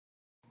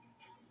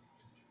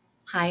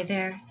Hi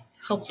there,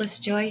 Hopeless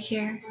Joy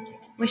here,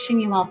 wishing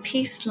you all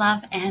peace,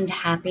 love, and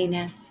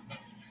happiness.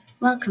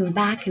 Welcome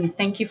back and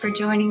thank you for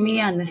joining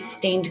me on the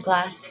Stained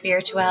Glass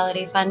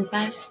Spirituality Fun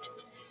Fest.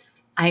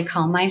 I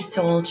call my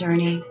soul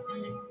journey.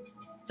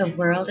 The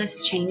world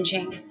is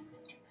changing.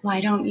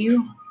 Why don't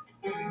you?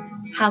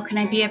 How can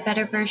I be a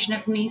better version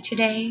of me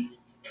today?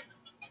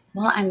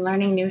 Well, I'm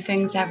learning new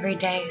things every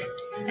day,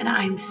 and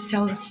I'm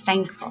so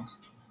thankful.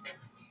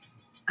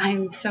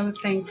 I'm so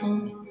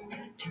thankful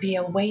to be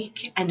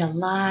awake and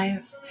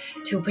alive,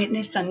 to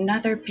witness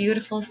another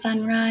beautiful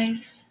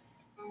sunrise.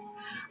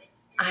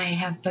 I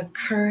have the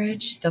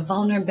courage, the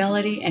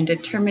vulnerability, and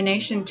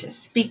determination to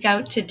speak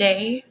out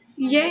today.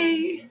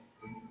 Yay!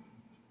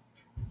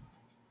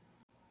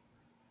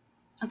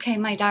 Okay,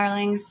 my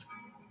darlings,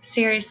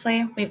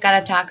 seriously, we've got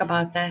to talk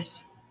about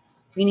this.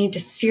 We need to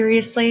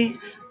seriously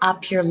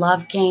up your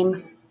love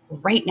game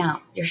right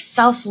now, your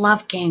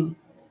self-love game.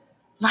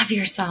 Love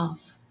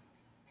yourself.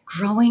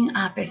 Growing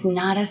up is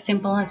not as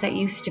simple as it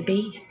used to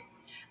be.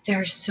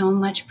 There's so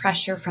much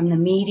pressure from the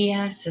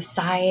media,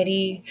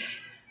 society,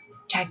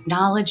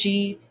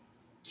 technology,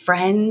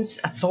 friends,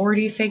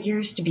 authority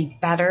figures to be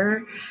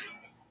better,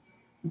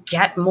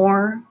 get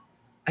more,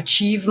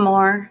 achieve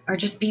more, or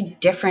just be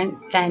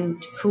different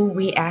than who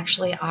we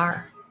actually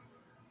are.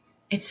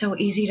 It's so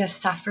easy to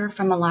suffer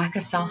from a lack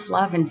of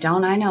self-love, and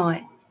don't I know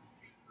it?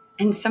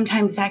 And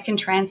sometimes that can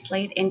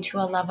translate into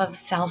a lack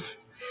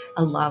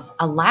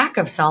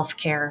of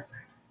self-care.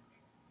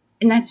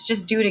 And that's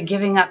just due to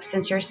giving up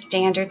since your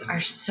standards are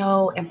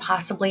so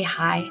impossibly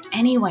high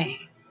anyway.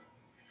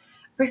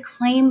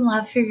 Reclaim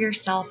love for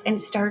yourself and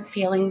start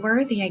feeling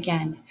worthy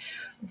again.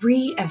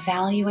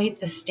 Reevaluate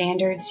the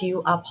standards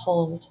you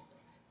uphold.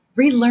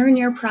 Relearn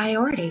your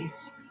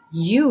priorities.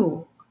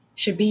 You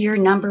should be your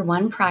number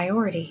one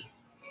priority.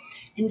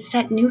 And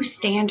set new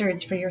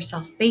standards for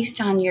yourself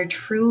based on your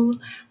true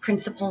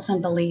principles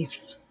and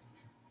beliefs.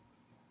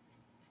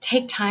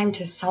 Take time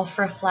to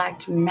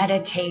self-reflect,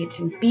 meditate,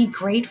 and be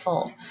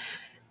grateful.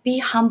 Be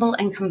humble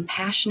and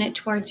compassionate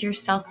towards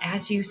yourself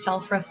as you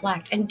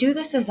self-reflect, and do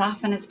this as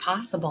often as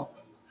possible.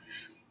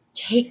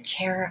 Take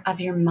care of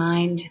your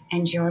mind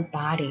and your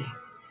body.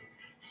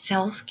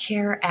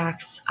 Self-care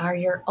acts are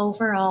your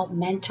overall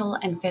mental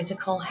and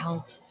physical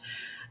health.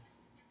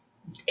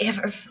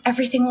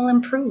 Everything will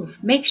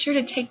improve. Make sure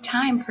to take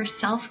time for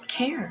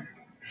self-care.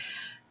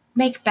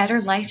 Make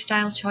better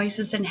lifestyle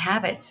choices and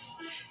habits.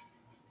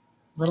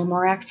 A little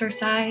more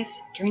exercise,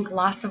 drink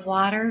lots of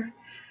water,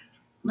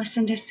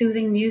 listen to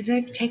soothing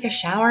music, take a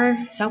shower,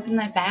 soak in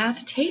the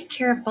bath. Take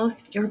care of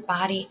both your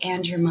body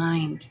and your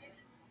mind.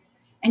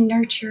 And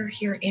nurture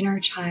your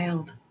inner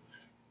child.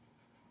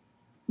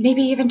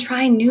 Maybe even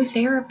try new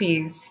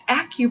therapies,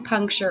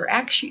 acupuncture,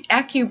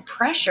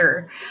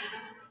 acupressure,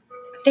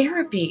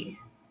 therapy.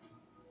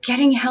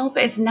 Getting help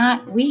is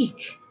not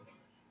weak.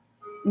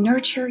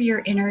 Nurture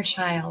your inner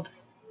child.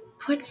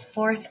 Put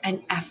forth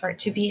an effort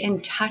to be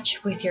in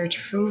touch with your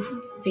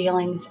true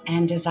feelings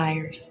and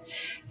desires.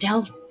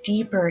 Delve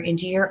deeper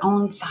into your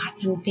own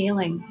thoughts and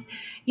feelings.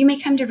 You may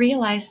come to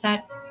realize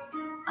that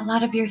a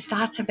lot of your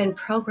thoughts have been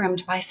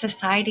programmed by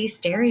society's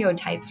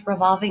stereotypes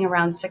revolving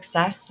around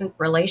success and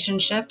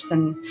relationships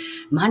and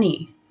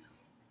money.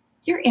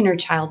 Your inner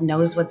child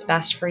knows what's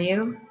best for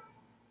you.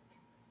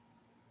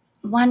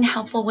 One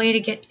helpful way to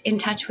get in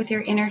touch with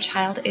your inner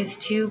child is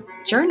to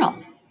journal,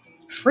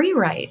 free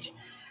write,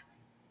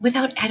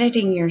 without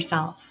editing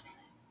yourself,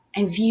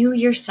 and view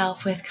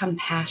yourself with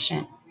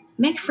compassion.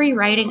 Make free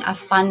writing a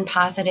fun,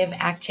 positive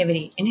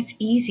activity, and it's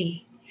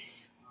easy.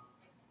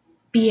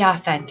 Be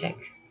authentic.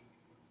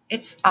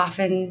 It's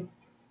often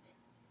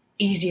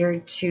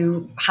easier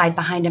to hide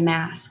behind a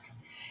mask.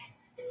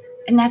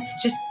 And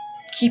that's just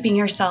keeping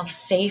yourself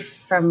safe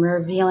from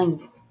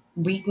revealing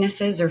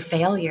weaknesses or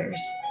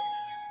failures.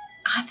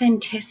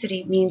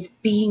 Authenticity means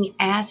being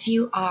as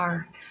you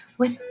are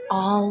with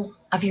all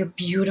of your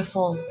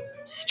beautiful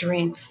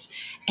strengths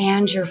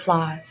and your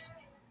flaws.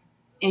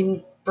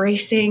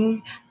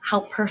 Embracing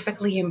how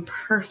perfectly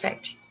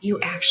imperfect you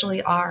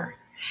actually are.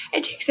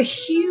 It takes a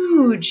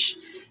huge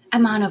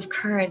amount of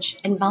courage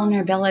and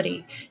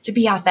vulnerability to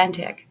be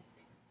authentic.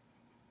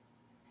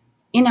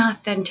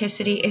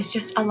 Inauthenticity is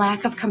just a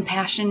lack of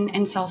compassion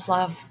and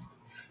self-love.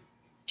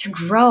 To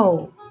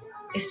grow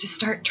is to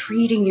start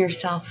treating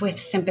yourself with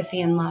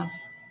sympathy and love.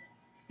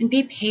 And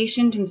be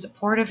patient and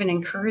supportive and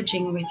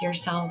encouraging with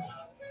yourself.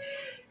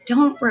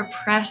 Don't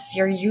repress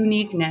your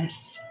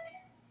uniqueness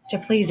to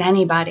please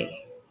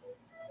anybody.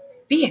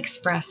 Be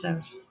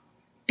expressive.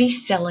 Be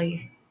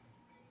silly.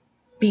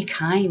 Be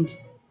kind.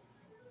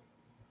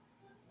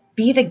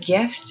 Be the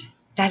gift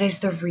that is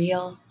the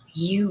real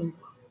you.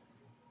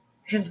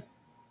 Because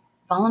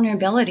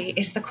vulnerability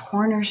is the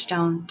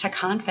cornerstone to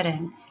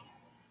confidence.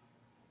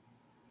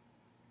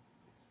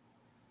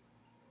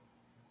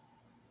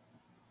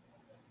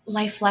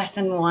 Life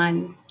lesson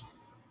 1.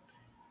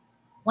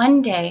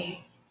 One day,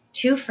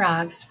 2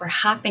 frogs were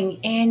hopping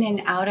in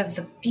and out of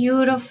the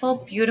beautiful,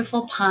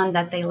 beautiful pond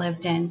that they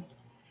lived in.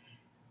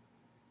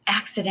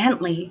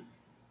 Accidentally,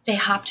 They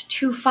hopped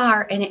too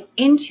far and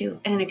into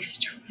an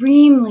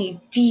extremely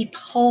deep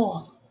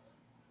hole.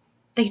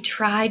 They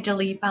tried to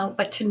leap out,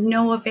 but to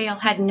no avail,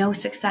 had no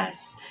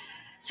success.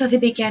 So they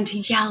began to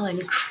yell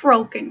and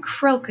croak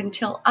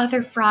until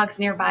other frogs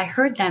nearby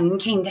heard them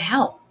and came to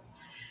help.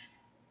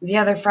 The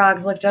other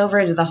frogs looked over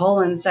into the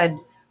hole and said,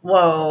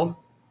 "Whoa,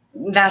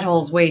 that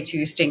hole's way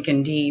too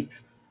stinking deep."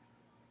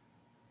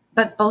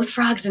 But both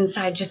frogs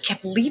inside just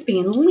kept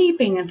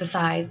leaping at the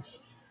sides.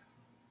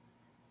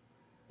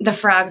 The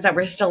frogs that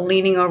were still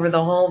leaning over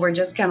the hole were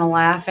just kind of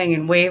laughing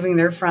and waving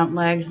their front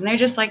legs, and they're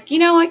just like, "You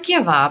know what,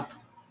 give up.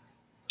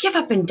 Give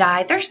up and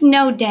die. There's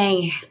no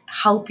dang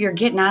hope you're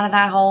getting out of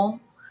that hole."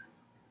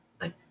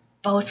 But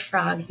both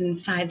frogs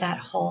inside that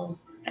hole,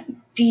 that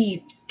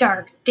deep,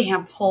 dark,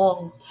 damp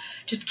hole,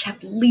 just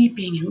kept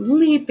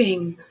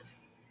leaping.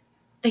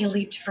 They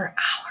leaped for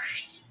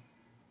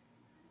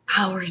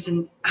hours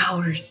and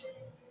hours,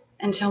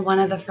 until one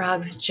of the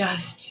frogs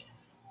just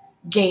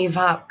gave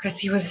up because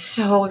he was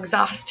so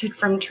exhausted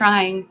from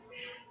trying,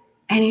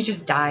 and he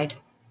just died.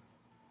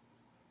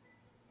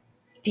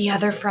 The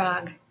other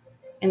frog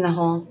in the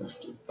hole,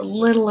 the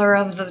littler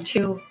of the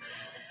two,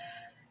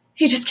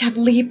 he just kept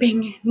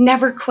leaping,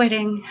 never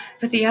quitting.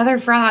 But the other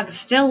frog,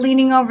 still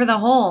leaning over the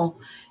hole,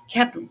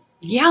 kept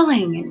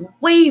yelling and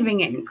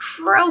waving and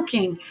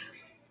croaking,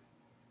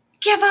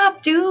 "Give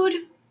up,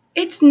 dude.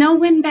 It's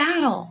no-win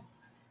battle.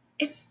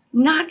 It's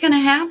not going to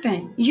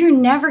happen. You're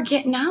never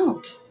getting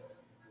out.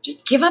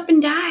 Just give up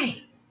and die."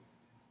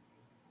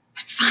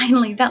 But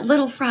finally, that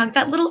little frog,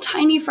 that little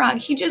tiny frog,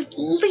 he just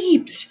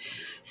leaped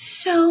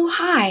so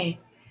high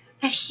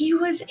that he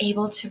was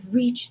able to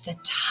reach the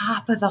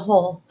top of the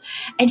hole,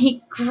 and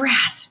he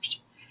grasped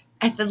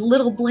at the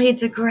little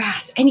blades of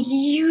grass, and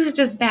he used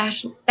his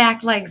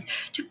back legs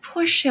to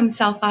push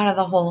himself out of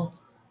the hole.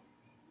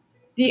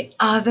 The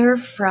other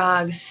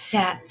frogs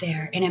sat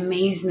there in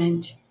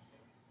amazement,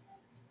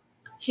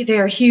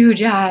 their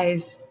huge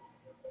eyes.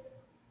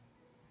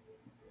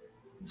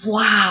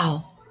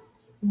 "Wow,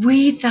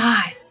 we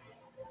thought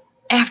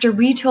after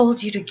we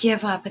told you to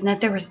give up and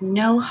that there was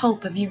no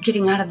hope of you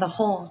getting out of the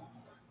hole,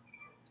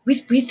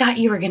 we thought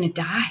you were going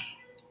to die."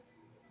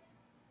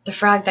 The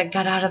frog that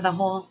got out of the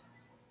hole,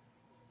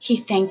 he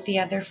thanked the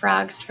other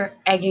frogs for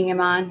egging him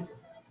on.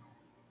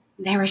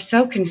 They were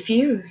so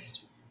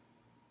confused.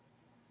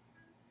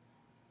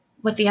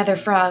 What the other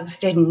frogs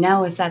didn't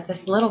know is that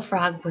this little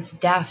frog was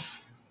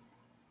deaf.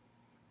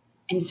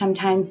 And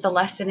sometimes the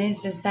lesson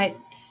is that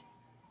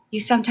you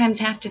sometimes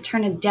have to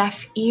turn a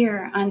deaf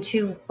ear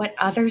onto what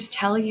others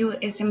tell you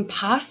is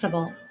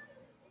impossible.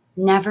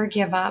 Never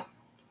give up.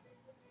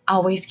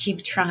 Always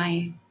keep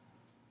trying.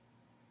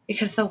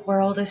 Because the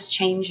world is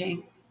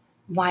changing.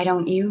 Why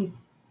don't you?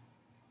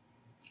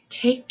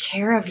 Take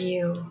care of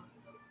you.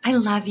 I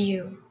love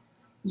you.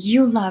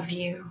 You love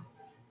you.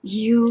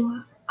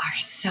 You are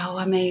so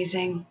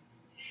amazing.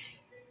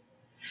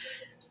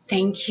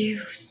 Thank you,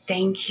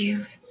 thank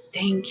you,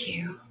 thank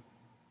you.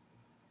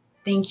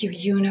 Thank you,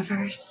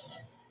 universe,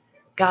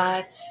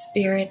 gods,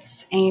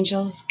 spirits,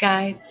 angels,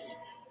 guides.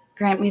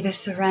 Grant me the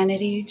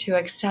serenity to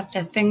accept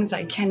the things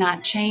I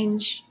cannot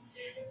change,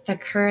 the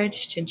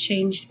courage to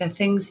change the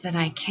things that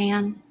I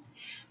can,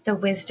 the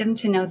wisdom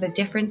to know the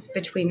difference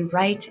between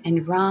right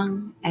and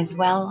wrong, as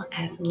well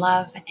as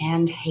love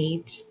and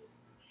hate.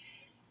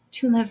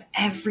 To live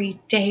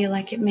every day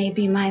like it may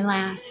be my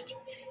last,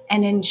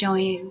 and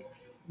enjoying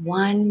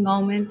one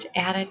moment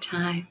at a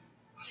time.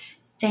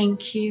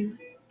 Thank you,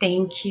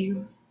 thank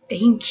you,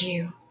 thank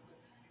you.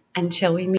 Until we meet.